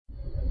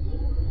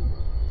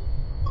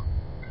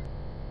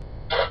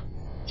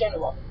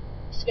General.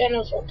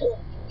 Scanners are to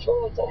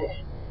control the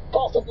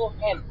possible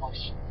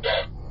ambush.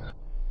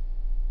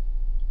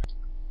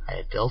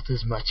 I felt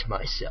as much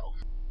myself.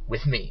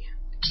 With me.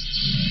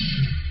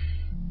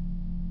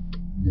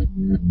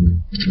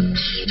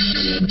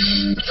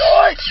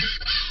 George!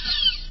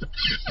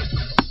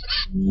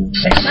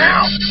 Take him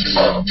out!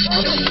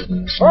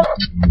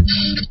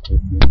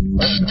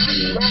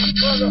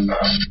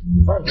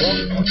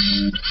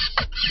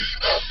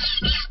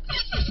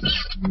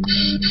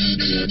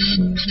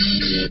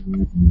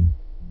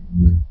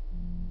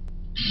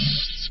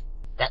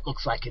 That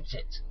looks like it's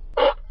it.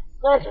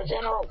 Roger,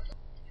 General.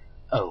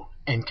 Oh,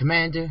 and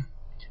Commander,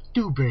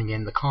 do bring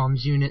in the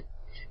comms unit.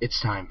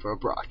 It's time for a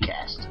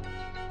broadcast.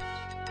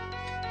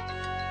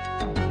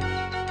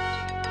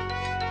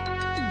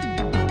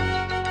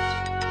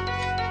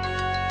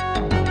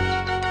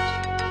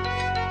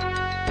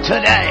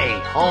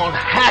 Today on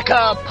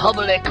Hacker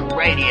Public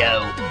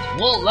Radio,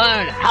 we'll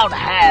learn how to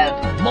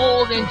have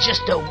more than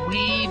just a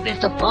wee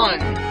bit of fun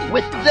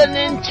with the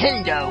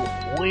Nintendo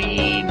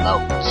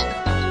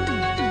Wiimote.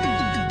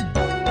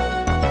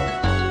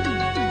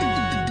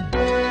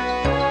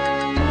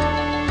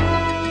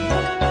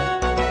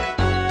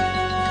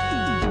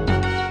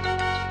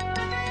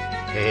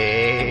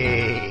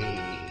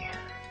 Hey,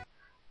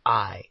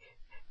 I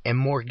am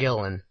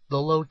Morgellon, the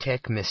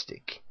low-tech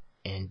mystic,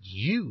 and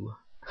you...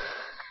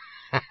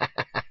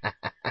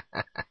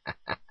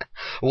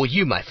 Well,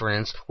 you, my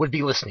friends, would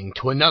be listening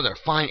to another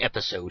fine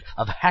episode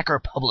of Hacker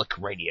Public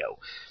Radio.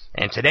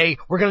 And today,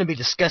 we're going to be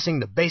discussing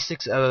the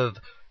basics of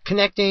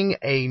connecting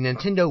a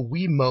Nintendo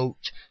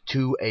Wiimote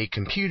to a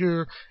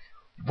computer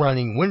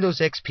running Windows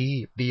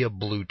XP via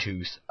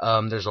Bluetooth.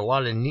 There's a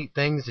lot of neat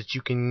things that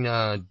you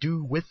can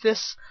do with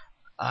this.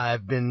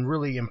 I've been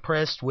really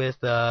impressed with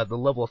the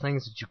level of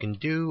things that you can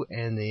do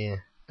and the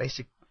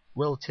basic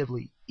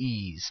relatively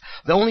ease.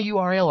 The only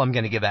URL I'm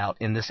going to give out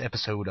in this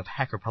episode of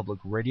Hacker Public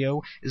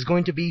Radio is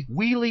going to be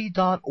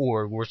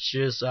wheelie.org, which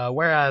is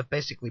where I've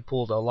basically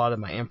pulled a lot of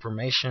my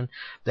information.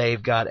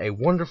 They've got a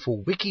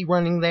wonderful wiki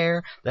running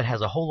there that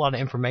has a whole lot of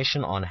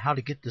information on how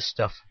to get this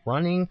stuff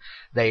running.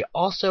 They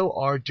also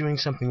are doing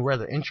something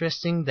rather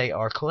interesting. They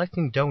are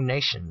collecting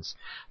donations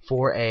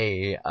for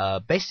a,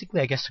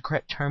 basically I guess the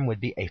correct term would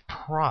be a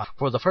prize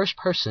for the first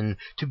person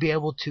to be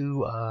able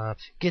to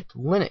get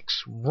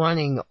Linux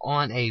running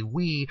on a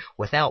Wii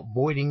without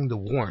voiding the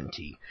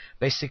warranty.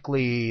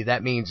 Basically,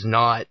 that means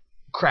not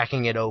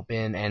cracking it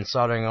open and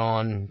soldering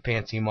on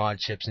fancy mod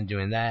chips and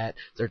doing that.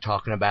 They're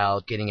talking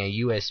about getting a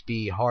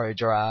USB hard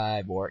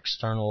drive or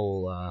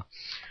external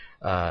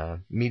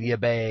media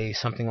bay,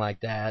 something like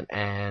that,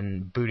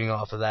 and booting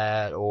off of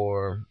that,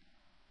 or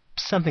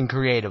something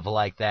creative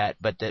like that,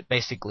 but that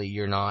basically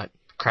you're not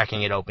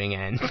cracking it open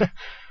and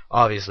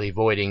obviously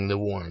voiding the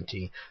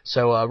warranty.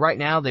 So right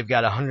now they've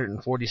got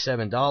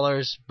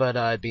 $147, but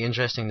it'd be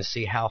interesting to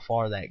see how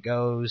far that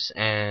goes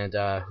and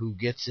who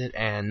gets it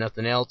and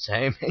nothing else.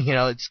 Hey, you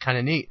know, it's kind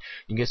of neat.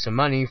 You can get some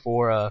money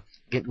for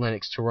get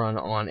Linux to run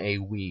on a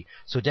Wii.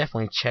 So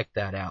definitely check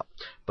that out.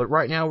 But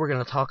right now we're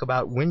going to talk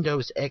about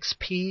Windows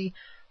XP.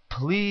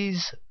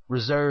 Please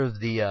reserve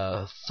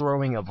the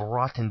throwing of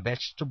rotten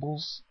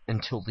vegetables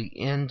until the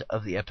end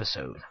of the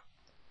episode.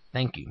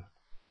 Thank you.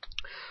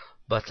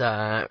 But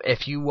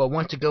if you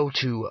want to go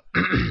to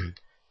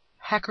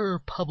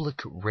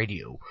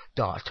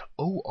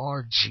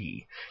hackerpublicradio.org,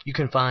 you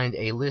can find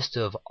a list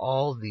of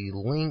all the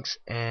links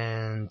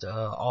and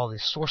all the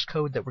source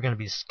code that we're going to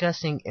be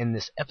discussing in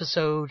this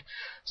episode.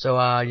 So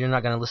you're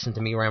not going to listen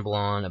to me ramble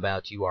on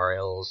about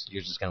URLs.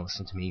 You're just going to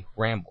listen to me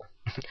ramble.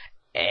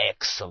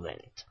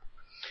 Excellent.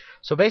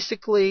 So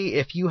basically,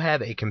 if you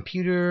have a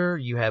computer,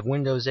 you have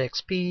Windows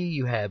XP,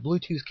 you have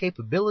Bluetooth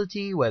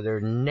capability,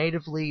 whether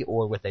natively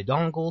or with a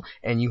dongle,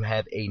 and you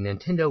have a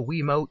Nintendo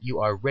Wiimote, you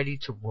are ready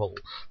to roll.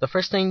 The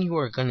first thing you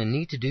are going to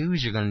need to do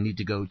is you're going to need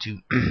to go to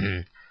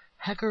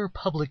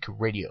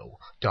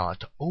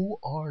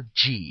hackerpublicradio.org,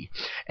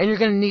 and you're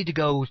going to need to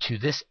go to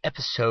this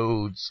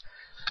episode's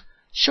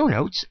show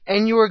notes,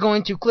 and you are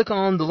going to click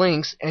on the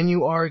links, and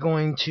you are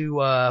going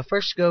to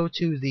first go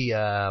to the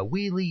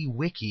Wheelie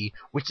Wiki,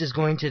 which is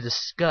going to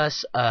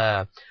discuss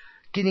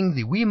getting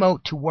the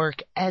Wiimote to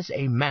work as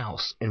a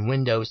mouse in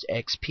Windows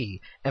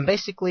XP. And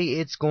basically,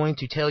 it's going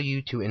to tell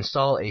you to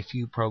install a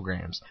few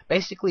programs.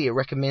 Basically, it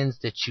recommends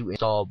that you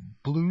install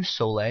Blue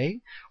Soleil,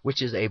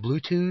 which is a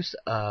Bluetooth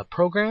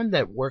program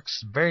that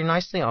works very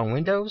nicely on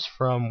Windows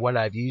from what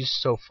I've used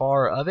so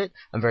far of it.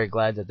 I'm very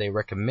glad that they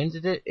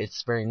recommended it.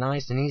 It's very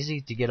nice and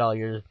easy to get all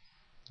your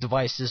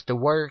devices to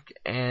work,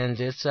 and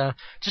it's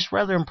just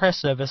rather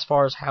impressive as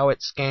far as how it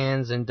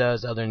scans and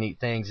does other neat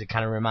things. It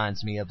kind of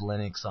reminds me of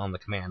Linux on the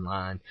command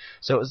line.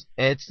 So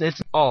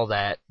it's all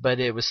that,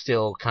 but it was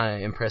still kind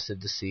of impressive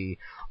to see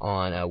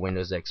on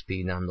Windows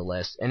XP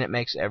nonetheless, and it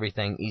makes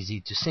everything easy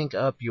to sync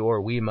up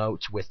your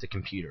Wiimote with the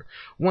computer.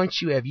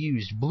 Once you have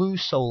used Blue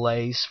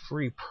Soleil's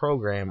free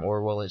program,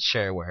 or well, it's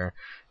shareware,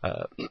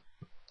 and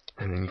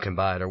then you can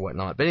buy it or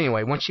whatnot. But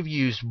anyway, once you've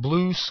used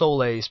Blue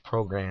Soleil's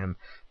program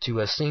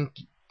to sync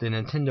the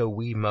Nintendo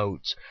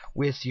Wiimote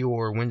with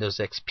your Windows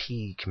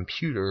XP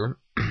computer,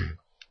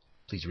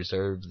 please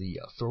reserve the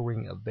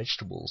throwing of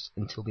vegetables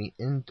until the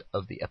end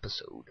of the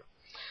episode.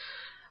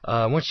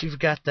 Once you've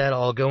got that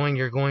all going,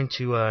 you're going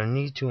to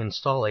need to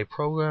install a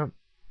program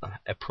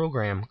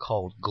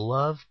called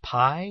Glove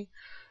Pi.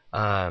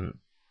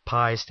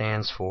 Pi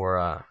stands for,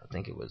 I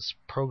think it was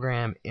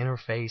Program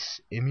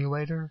Interface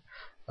Emulator.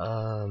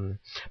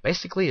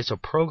 Basically, it's a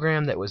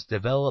program that was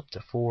developed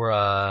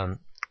for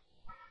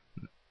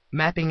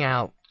mapping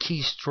out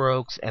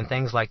keystrokes and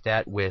things like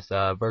that with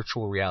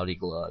virtual reality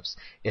gloves.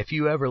 If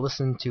you ever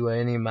listened to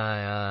any of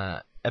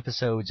my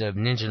episodes of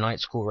Ninja Night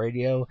School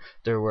Radio,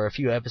 there were a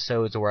few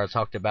episodes where I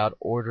talked about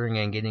ordering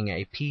and getting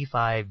a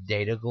P5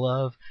 data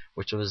glove,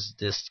 which was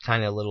this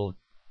kind of little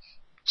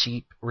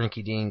cheap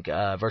rinky-dink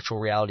virtual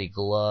reality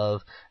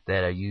glove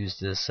that used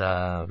this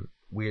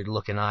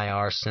weird-looking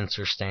IR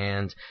sensor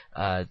stand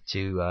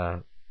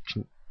to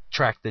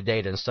track the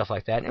data and stuff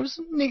like that. And it was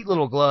a neat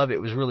little glove. It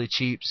was really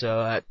cheap, so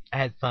I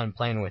had fun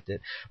playing with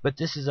it. But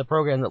this is a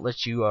program that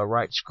lets you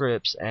write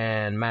scripts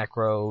and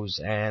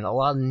macros and a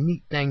lot of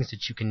neat things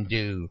that you can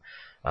do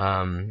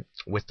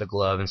with the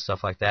glove and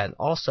stuff like that. And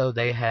also,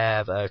 they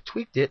have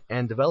tweaked it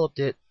and developed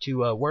it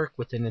to work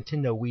with the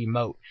Nintendo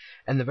Wiimote.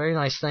 And the very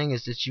nice thing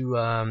is that you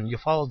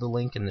follow the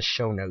link in the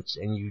show notes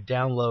and you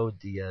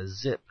download the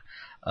zip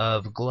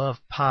of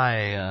Glove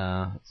Pi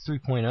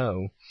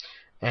 3.0.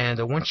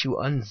 And once you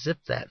unzip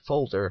that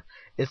folder,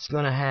 it's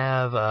going to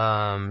have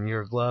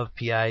your Glove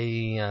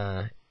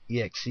PIE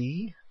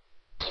exe.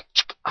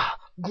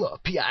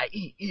 Glove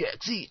PIE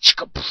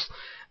exe.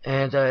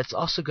 And it's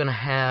also going to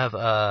have,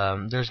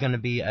 there's going to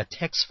be a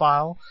text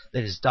file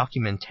that is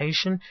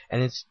documentation.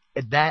 And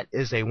that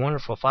is a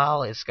wonderful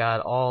file. It's got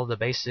all the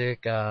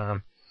basic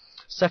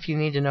stuff you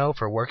need to know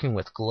for working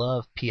with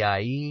Glove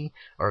PIE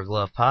or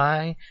Glove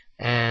Pi.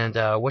 And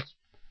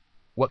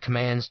what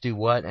commands do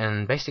what,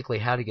 and basically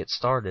how to get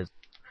started.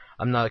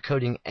 I'm not a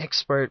coding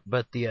expert,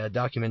 but the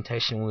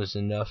documentation was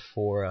enough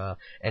for an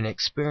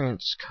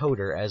inexperienced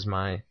coder as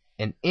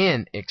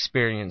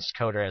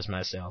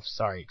myself.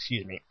 Sorry,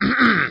 excuse me.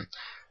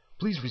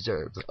 Please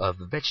reserve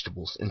the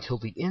vegetables until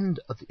the end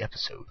of the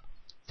episode.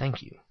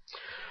 Thank you.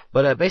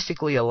 But I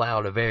basically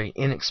allowed a very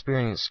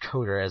inexperienced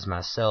coder as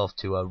myself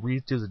to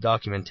read through the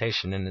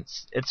documentation, and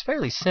it's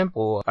fairly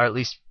simple, or at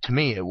least to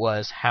me it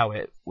was, how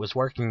it was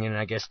working. And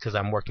I guess because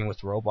I'm working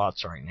with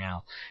robots right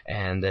now,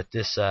 and that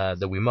the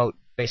Wiimote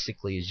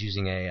basically is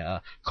using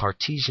a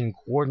Cartesian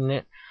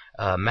coordinate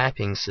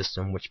mapping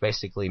system, which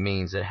basically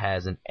means it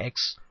has an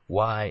X,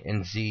 Y,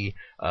 and Z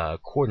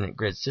coordinate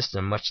grid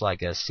system, much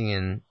like a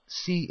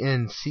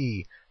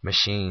CNC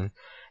machine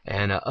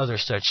and other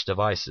such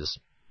devices.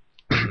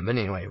 But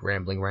anyway,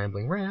 rambling.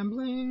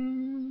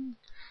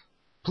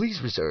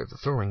 Please reserve the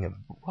throwing of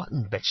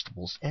rotten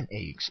vegetables and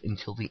eggs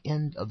until the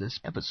end of this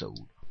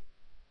episode.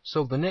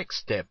 So the next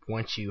step,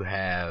 once you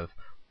have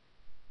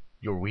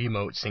your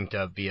Wiimote synced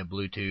up via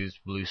Bluetooth,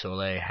 Blue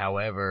Soleil,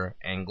 however,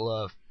 and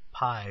Glove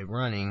Pi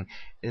running,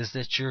 is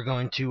that you're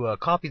going to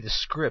copy the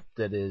script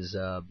that is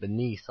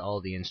beneath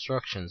all the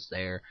instructions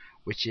there,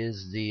 which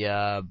is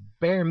the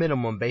bare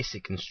minimum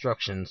basic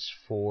instructions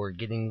for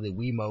getting the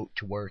Wiimote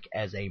to work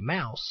as a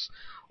mouse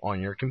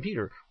on your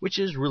computer, which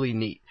is really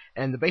neat.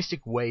 And the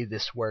basic way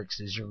this works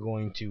is you're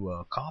going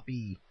to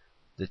copy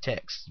the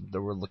text,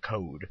 the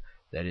code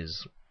that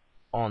is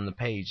on the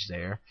page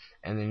there,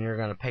 and then you're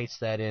going to paste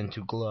that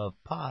into Glove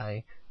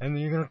Pi, and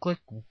then you're going to click,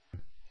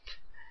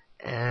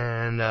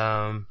 and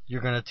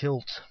you're going to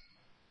tilt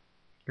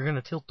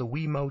the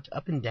Wiimote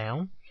up and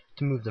down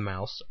to move the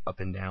mouse up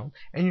and down,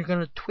 and you're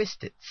going to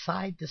twist it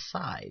side to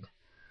side.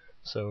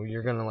 So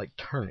you're going to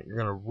turn it. You're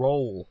going to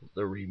roll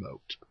the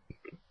remote.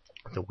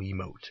 The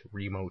remote,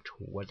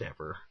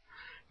 whatever.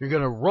 You're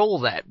going to roll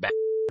that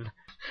bastard.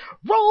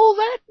 Roll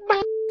that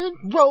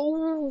bastard,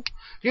 roll.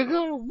 You're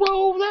going to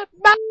roll that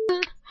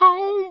bastard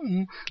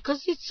home,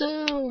 'cause it's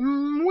a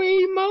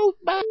Wiimote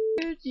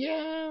bastard,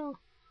 yeah.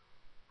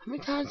 How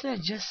many times did I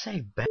just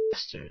say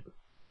bastard?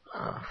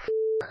 Oh,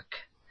 fuck.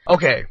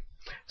 Okay,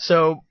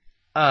 so,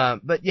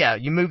 but yeah,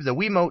 you move the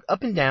Wiimote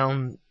up and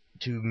down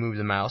to move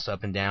the mouse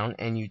up and down,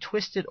 and you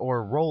twist it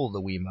or roll the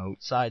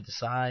Wiimote side to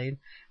side,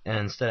 and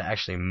instead of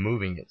actually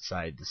moving it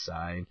side to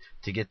side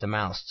to get the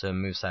mouse to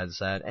move side to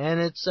side.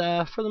 And it's,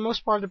 for the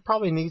most part, it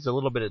probably needs a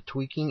little bit of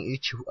tweaking.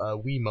 Each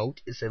Wiimote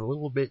is a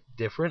little bit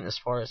different as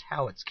far as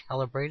how it's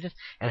calibrated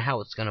and how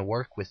it's going to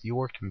work with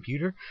your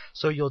computer.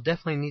 So you'll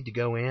definitely need to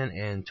go in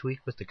and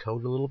tweak with the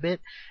code a little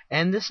bit.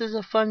 And this is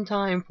a fun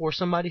time for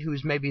somebody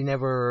who's maybe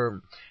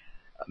never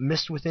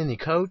messed with any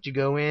code to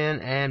go in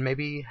and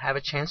maybe have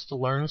a chance to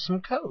learn some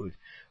code.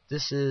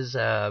 This is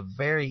a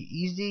very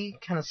easy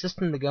kind of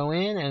system to go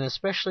in, and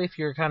especially if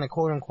you're kind of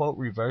quote-unquote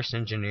reverse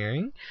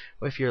engineering,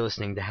 or if you're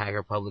listening to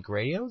Hacker Public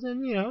Radio,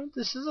 then, you know,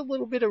 this is a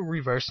little bit of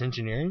reverse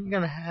engineering. You're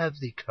going to have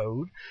the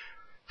code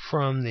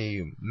from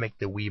the make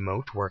the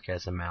Wiimote work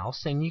as a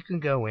mouse, and you can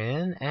go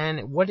in,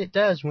 and what it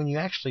does when you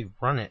actually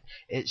run it,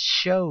 it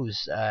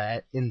shows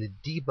in the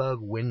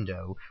debug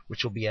window,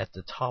 which will be at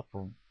the top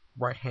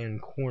right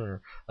hand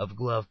corner of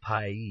Glove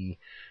Pie.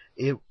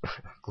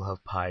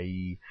 Glove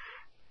Pie.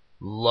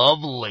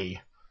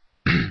 Lovely.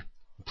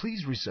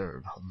 Please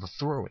reserve the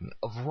throwing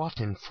of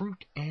rotten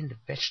fruit and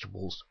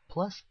vegetables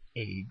plus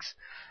eggs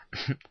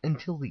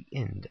until the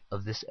end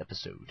of this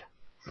episode.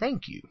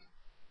 Thank you.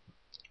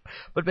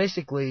 But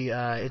basically,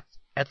 it's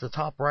at the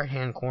top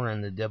right-hand corner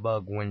in the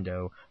debug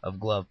window of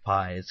Glove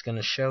Pie. It's going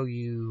to show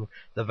you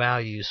the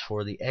values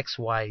for the X,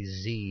 Y,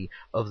 Z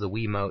of the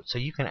Wiimote, so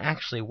you can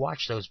actually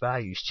watch those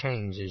values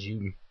change as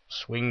you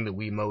swing the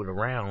Wiimote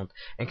around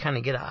and kind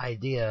of get an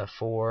idea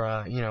for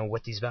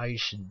what these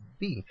values should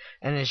be.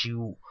 And as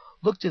you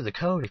look through the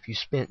code, if you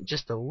spent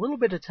just a little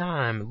bit of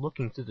time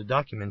looking through the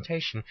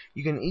documentation,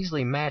 you can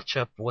easily match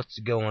up what's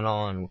going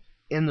on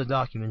in the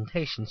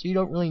documentation. So you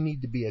don't really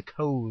need to be a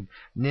code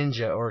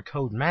ninja or a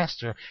code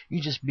master.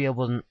 You just be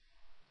able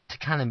to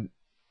kind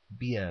of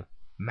be a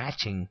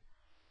matching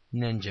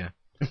ninja.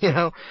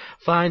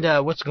 Find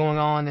what's going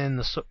on in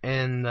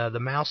the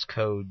mouse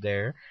code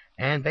there,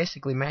 and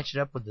basically match it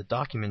up with the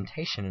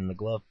documentation in the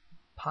Glove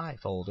Pie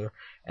folder,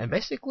 and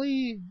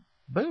basically,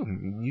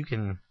 boom,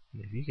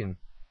 if you can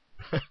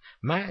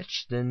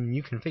match, then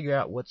you can figure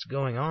out what's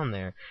going on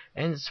there.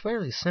 And it's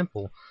fairly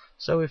simple.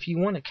 So if you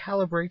want to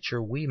calibrate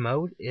your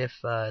Wiimote, if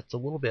it's a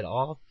little bit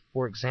off,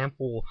 for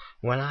example,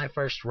 when I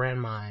first ran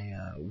my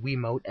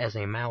Wiimote as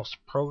a mouse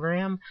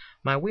program,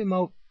 my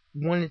Wiimote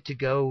wanted to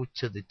go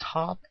to the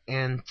top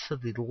and to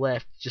the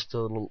left just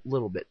a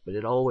little bit, but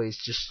it always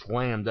just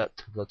slammed up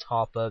to the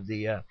top of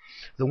the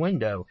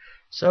window.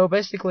 So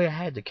basically I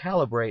had to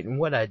calibrate, and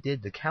what I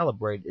did to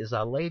calibrate is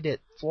I laid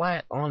it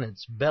flat on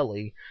its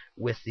belly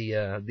with the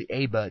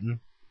A button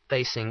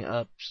facing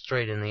up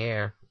straight in the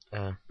air.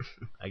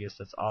 I guess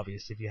that's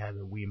obvious if you have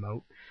a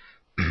Wiimote.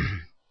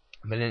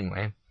 But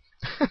anyway,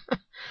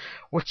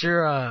 what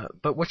you're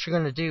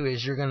going to do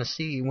is you're going to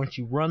see, once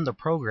you run the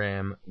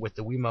program with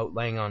the Wiimote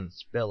laying on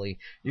its belly,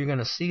 you're going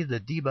to see the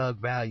debug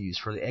values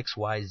for the X,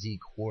 Y, Z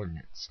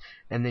coordinates,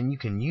 and then you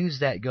can use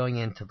that going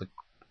into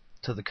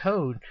the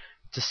code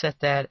to set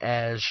that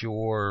as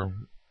your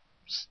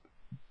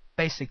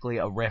basically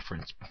a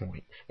reference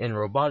point. In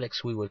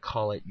robotics, we would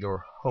call it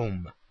your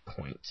home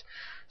point.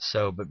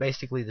 So, but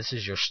basically, this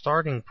is your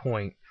starting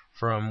point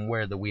from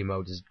where the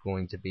Wiimote is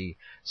going to be.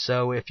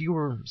 So, if you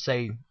were,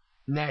 say,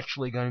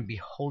 naturally going to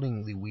be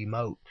holding the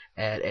Wiimote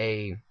at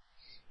a,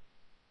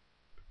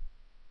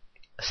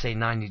 say,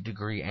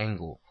 90-degree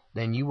angle,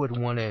 then you would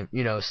want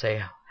to,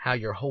 say how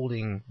you're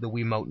holding the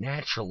Wiimote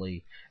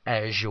naturally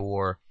as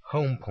your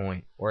home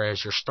point, or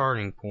as your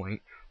starting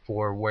point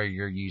for where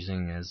you're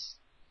using as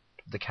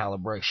the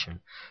calibration.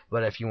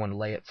 But if you want to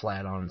lay it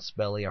flat on its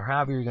belly, or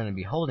however you're going to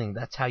be holding,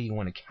 that's how you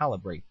want to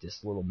calibrate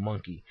this little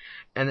monkey.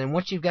 And then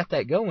once you've got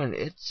that going,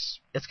 it's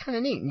kind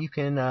of neat. You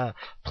can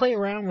play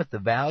around with the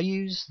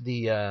values,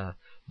 the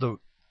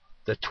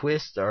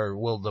twist,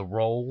 or the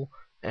roll,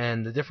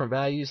 and the different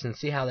values, and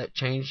see how that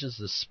changes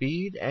the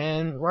speed.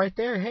 And right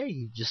there, hey,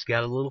 you just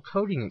got a little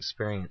coding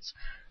experience.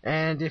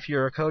 And if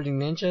you're a coding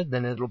ninja,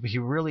 then it'll be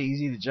really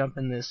easy to jump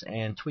in this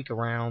and tweak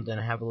around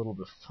and have a little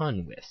bit of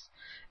fun with.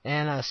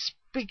 And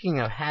speaking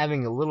of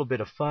having a little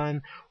bit of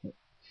fun,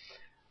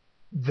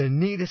 the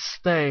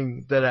neatest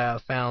thing that I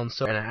found,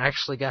 and I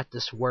actually got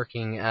this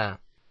working.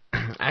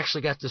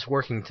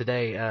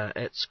 Today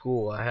at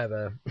school. I have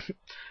a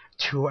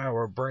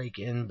 2-hour break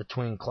in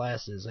between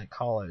classes at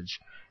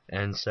college,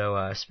 and so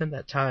I spent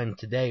that time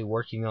today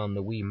working on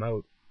the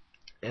Wiimote.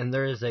 And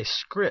there is a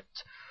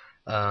script.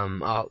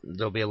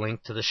 There'll be a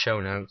link to the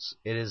show notes.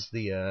 It is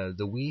the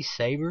Wii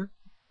Saber.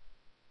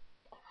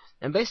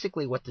 And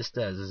basically what this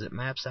does is it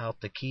maps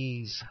out the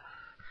keys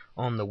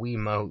on the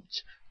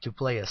Wiimote to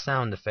play a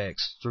sound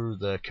effects through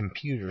the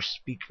computer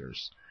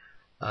speakers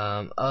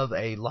of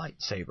a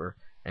lightsaber.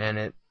 And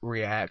it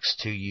reacts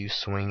to you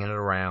swinging it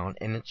around,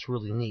 and it's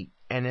really neat.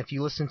 And if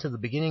you listen to the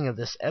beginning of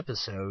this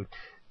episode,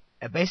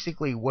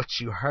 basically what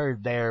you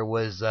heard there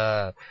was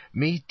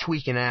me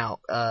tweaking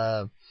out,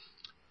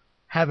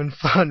 having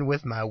fun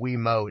with my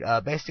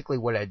Wiimote. Basically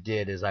what I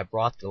did is I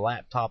brought the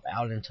laptop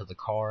out into the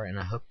car, and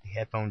I hooked the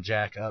headphone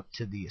jack up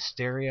to the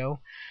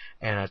stereo,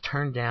 and I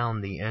turned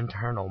down the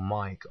internal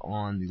mic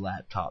on the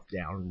laptop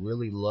down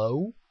really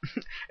low,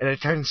 and I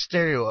turned the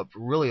stereo up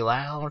really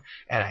loud,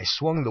 and I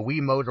swung the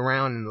Wiimote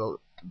around in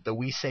the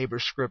Wii Saber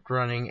script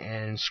running,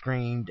 and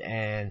screamed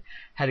and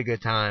had a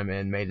good time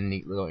and made a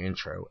neat little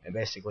intro. And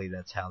basically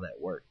that's how that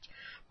worked.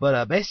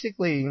 But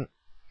basically,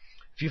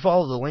 if you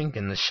follow the link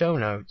in the show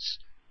notes,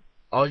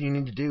 all you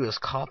need to do is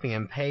copy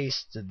and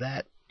paste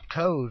that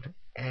code,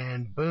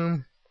 and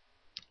boom,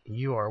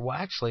 you are,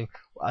 actually,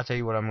 I'll tell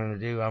you what I'm going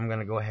to do. I'm going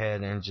to go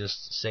ahead and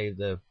just save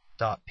the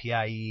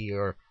 .pie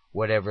or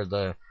whatever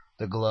the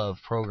Glove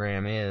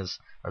program is,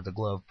 or the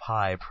Glove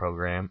Pie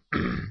program,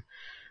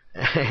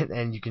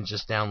 and you can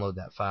just download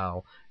that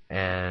file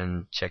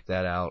and check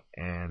that out,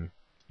 and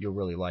you'll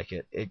really like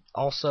it. It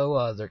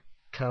also, there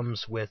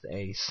comes with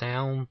a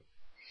sound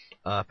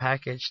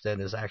package that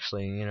is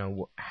actually,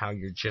 how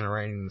you're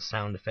generating the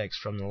sound effects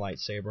from the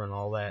lightsaber and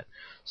all that.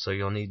 So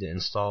you'll need to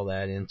install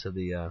that into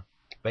the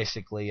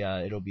Basically,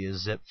 it'll be a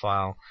zip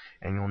file,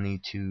 and you'll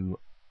need to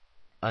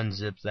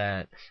unzip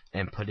that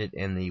and put it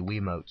in the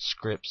Wiimote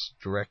scripts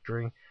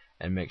directory,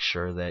 and make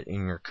sure that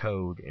in your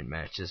code it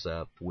matches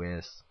up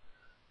with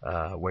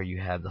where you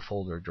have the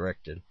folder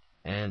directed.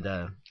 And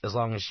as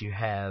long as you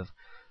have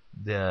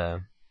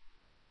the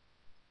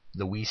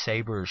Wii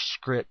Saber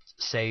script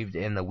saved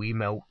in the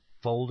Wiimote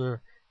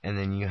folder, and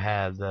then you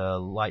have the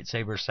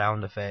lightsaber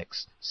sound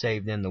effects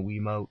saved in the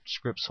Wiimote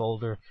scripts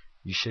folder,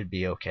 you should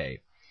be okay.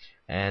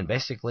 And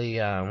basically,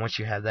 once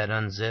you have that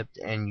unzipped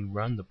and you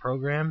run the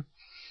program,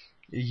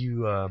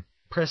 you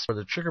press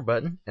the trigger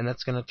button, and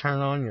that's going to turn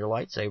on your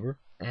lightsaber,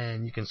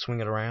 and you can swing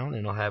it around,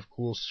 and it'll have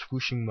cool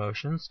swooshing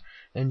motions.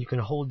 And you can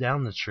hold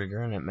down the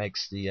trigger, and it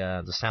makes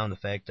the sound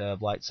effect of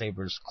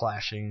lightsabers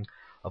clashing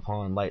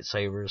upon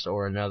lightsabers,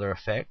 or another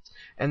effect.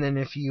 And then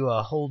if you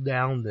hold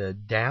down the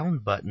down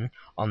button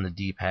on the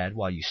D-pad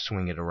while you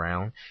swing it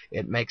around,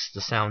 it makes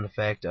the sound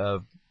effect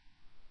of,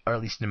 or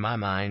at least in my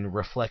mind,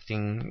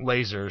 reflecting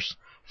lasers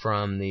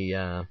from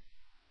the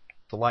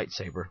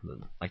lightsaber,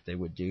 like they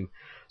would do.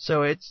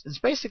 So it's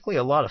basically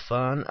a lot of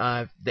fun.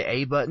 The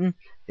A button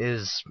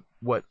is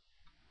what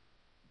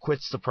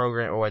quits the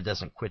program, or it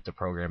doesn't quit the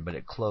program, but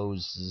it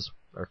closes,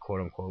 or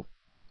quote unquote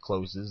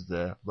closes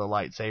the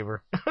lightsaber.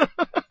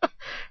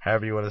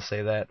 However you want to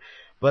say that.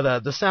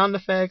 But the sound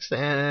effects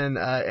and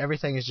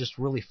everything is just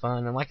really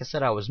fun. And like I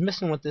said, I was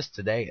messing with this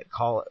today at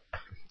college,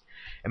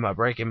 in my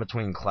break in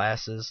between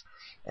classes,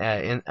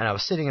 and I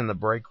was sitting in the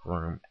break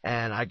room,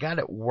 and I got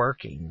it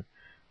working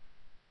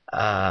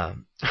while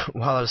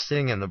I was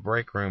sitting in the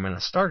break room, and I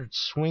started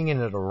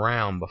swinging it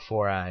around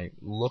before I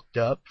looked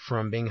up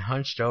from being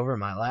hunched over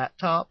my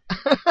laptop.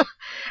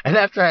 And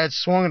after I had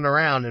swung it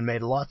around and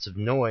made lots of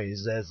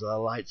noise as a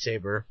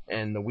lightsaber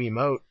and the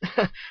Wiimote,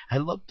 I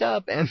looked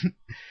up, and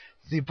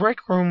the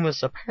break room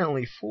was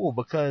apparently full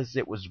because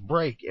it was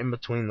break in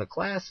between the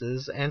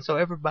classes, and so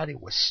everybody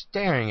was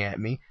staring at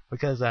me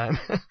because I'm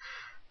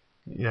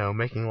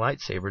making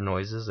lightsaber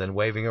noises and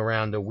waving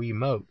around a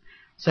Wiimote.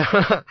 So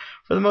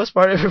for the most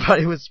part,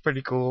 everybody was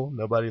pretty cool.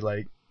 Nobody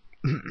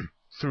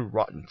threw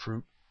rotten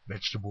fruit,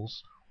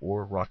 vegetables,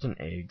 or rotten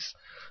eggs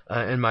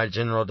in my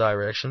general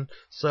direction.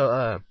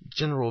 So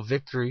general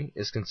victory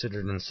is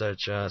considered in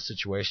such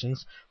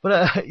situations.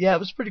 But yeah, it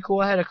was pretty cool.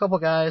 I had a couple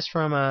guys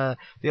from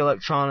the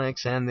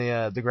electronics and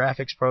the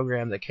graphics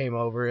program that came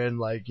over and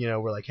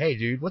were like, "Hey,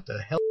 dude, what the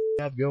hell do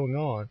you have going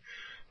on?"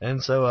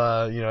 And so,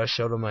 I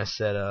showed them my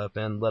setup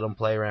and let them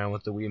play around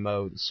with the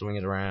Wiimote and swing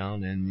it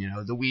around, and,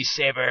 the Wii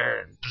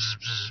Saber,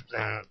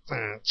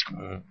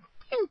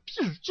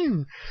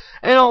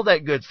 and all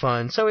that good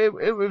fun. So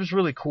it was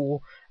really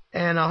cool.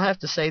 And I'll have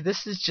to say,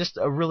 this is just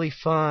a really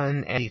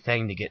fun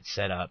thing to get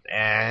set up.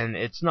 And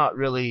it's not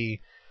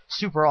really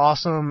super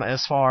awesome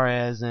as far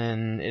as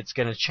in it's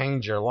going to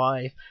change your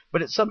life,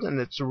 but it's something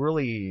that's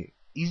really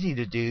easy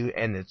to do,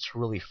 and it's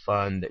really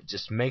fun, that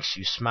just makes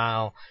you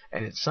smile,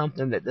 and it's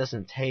something that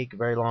doesn't take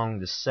very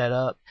long to set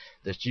up,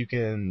 that you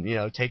can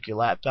take your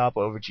laptop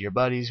over to your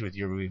buddies with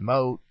your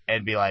remote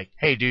and be like,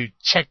 "Hey dude,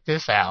 check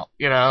this out,"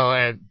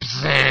 and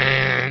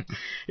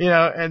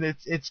and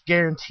it's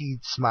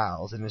guaranteed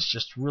smiles, and it's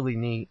just really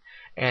neat.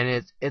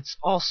 And it's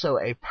also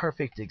a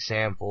perfect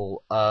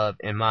example of,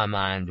 in my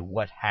mind,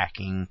 what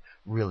hacking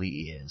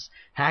really is.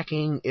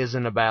 Hacking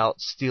isn't about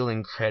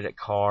stealing credit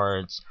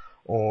cards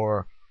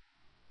or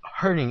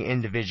hurting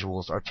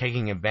individuals or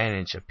taking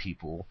advantage of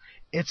people.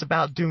 It's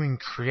about doing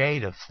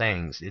creative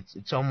things.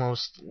 It's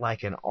almost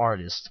like an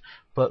artist,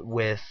 but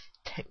with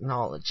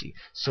technology.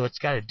 So it's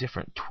got a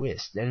different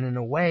twist, and in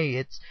a way,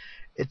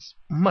 it's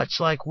much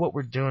like what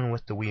we're doing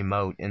with the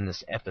Wiimote in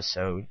this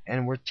episode,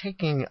 and we're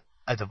taking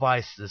a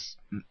device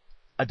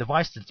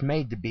that's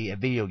made to be a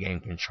video game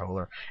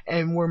controller,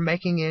 and we're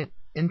making it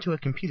into a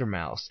computer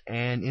mouse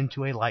and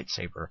into a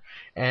lightsaber,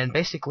 and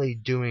basically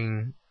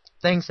doing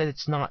things that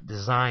it's not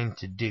designed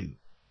to do.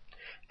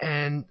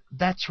 And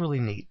that's really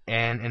neat.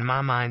 And in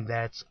my mind,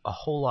 that's a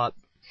whole lot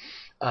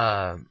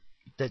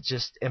that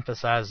just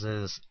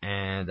emphasizes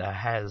and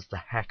has the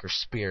hacker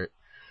spirit.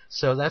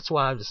 So that's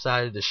why I've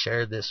decided to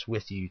share this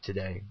with you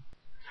today.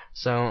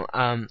 So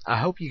I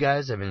hope you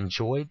guys have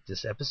enjoyed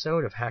this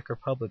episode of Hacker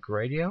Public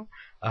Radio.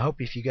 I hope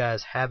if you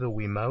guys have a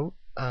Wiimote,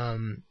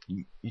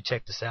 you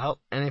check this out.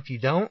 And if you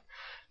don't,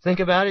 think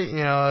about it.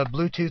 A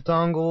Bluetooth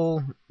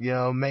dongle,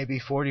 maybe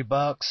 $40.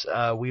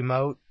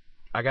 Wiimote,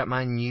 I got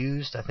mine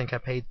used. I think I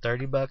paid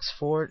 $30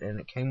 for it, and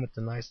it came with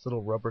a nice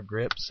little rubber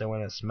grip. So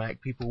when I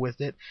smack people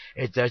with it,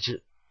 it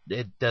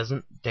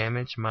doesn't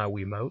damage my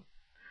Wiimote.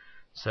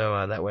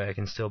 So that way I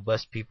can still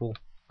bless people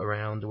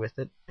around with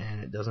it,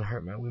 and it doesn't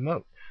hurt my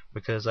Wiimote,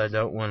 because I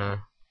don't want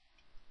to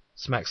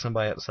smack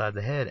somebody upside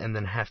the head and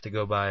then have to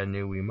go buy a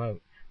new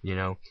Wiimote.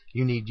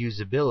 You need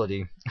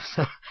usability.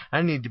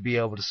 I need to be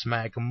able to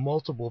smack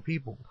multiple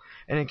people.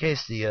 And in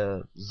case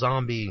the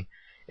zombie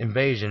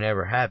invasion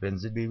ever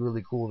happens, it'd be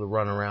really cool to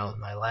run around with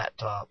my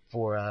laptop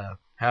for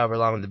however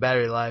long the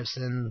battery life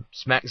and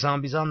smack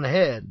zombies on the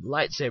head,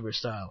 lightsaber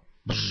style.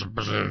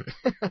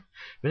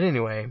 But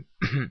anyway,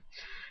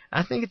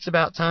 I think it's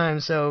about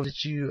time so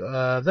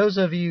that those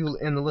of you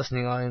in the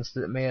listening audience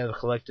that may have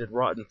collected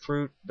rotten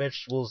fruit,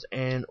 vegetables,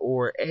 and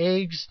or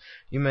eggs,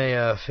 you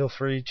may feel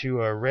free to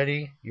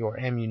ready your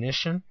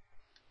ammunition.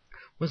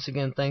 Once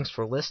again, thanks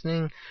for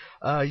listening.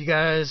 You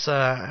guys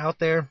out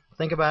there,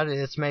 think about it.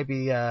 It's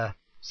maybe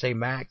say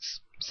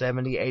max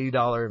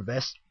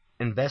 $70-$80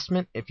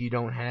 investment if you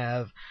don't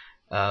have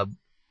a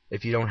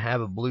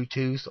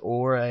Bluetooth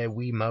or a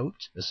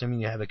Wiimote, assuming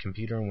you have a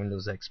computer in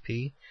Windows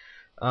XP.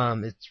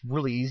 It's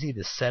really easy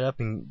to set up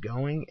and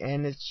going,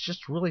 and it's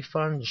just really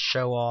fun to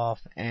show off,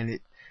 and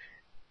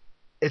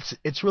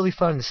it's really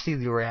fun to see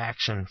the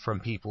reaction from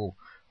people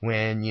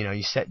when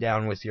you sit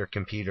down with your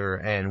computer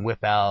and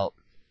whip out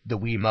the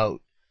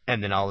Wiimote,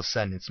 and then all of a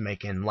sudden it's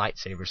making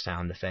lightsaber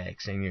sound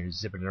effects and you're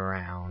zipping it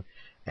around,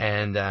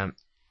 and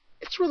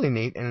it's really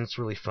neat and it's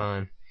really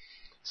fun.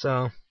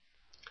 So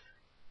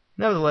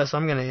nevertheless,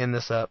 I'm going to end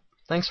this up.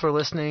 Thanks for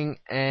listening,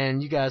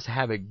 and you guys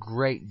have a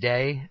great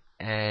day,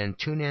 and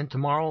tune in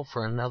tomorrow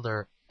for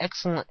another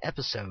excellent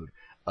episode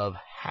of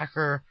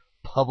Hacker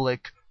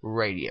Public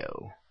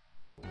Radio.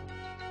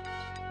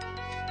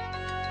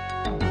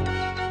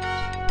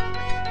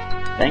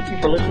 Thank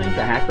you for listening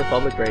to Hacker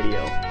Public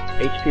Radio.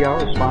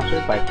 HPR is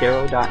sponsored by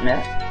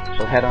Caro.net,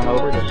 so head on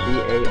over to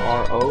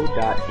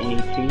caro.net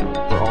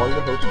for all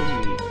your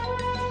hosting needs.